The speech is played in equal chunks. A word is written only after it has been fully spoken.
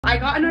I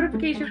got a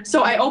notification,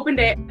 so I opened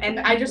it and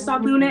I just saw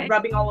Luna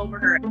rubbing all over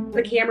her.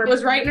 The camera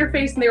was right in her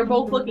face and they were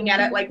both looking at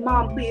it like,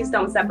 Mom, please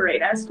don't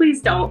separate us. Please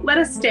don't. Let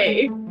us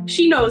stay.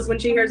 She knows when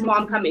she hears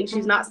Mom coming,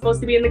 she's not supposed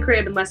to be in the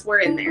crib unless we're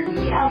in there.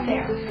 Get out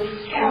there.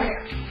 Get out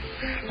there.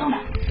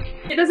 Luna.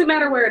 It doesn't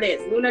matter where it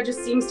is. Luna just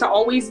seems to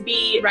always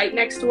be right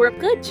next to her.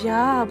 Good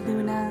job,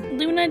 Luna.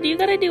 Luna, do you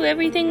gotta do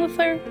everything with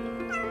her?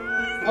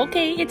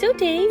 Okay, it's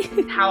okay.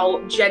 How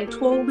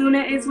gentle Luna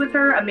is with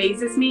her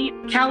amazes me.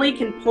 Callie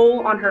can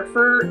pull on her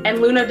fur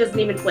and Luna doesn't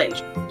even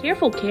flinch.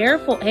 Careful,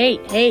 careful. Hey,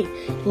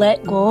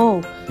 let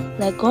go.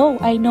 Let go.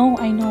 I know,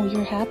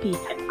 you're happy.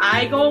 If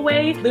I go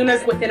away,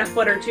 Luna's within a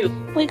foot or two.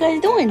 What are you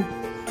guys doing?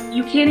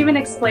 You can't even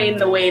explain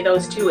the way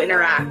those two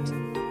interact.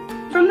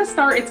 From the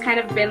start, it's kind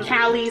of been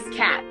Callie's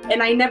cat,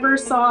 and I never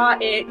saw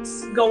it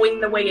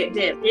going the way it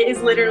did. It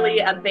is literally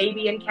a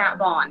baby and cat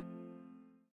bond.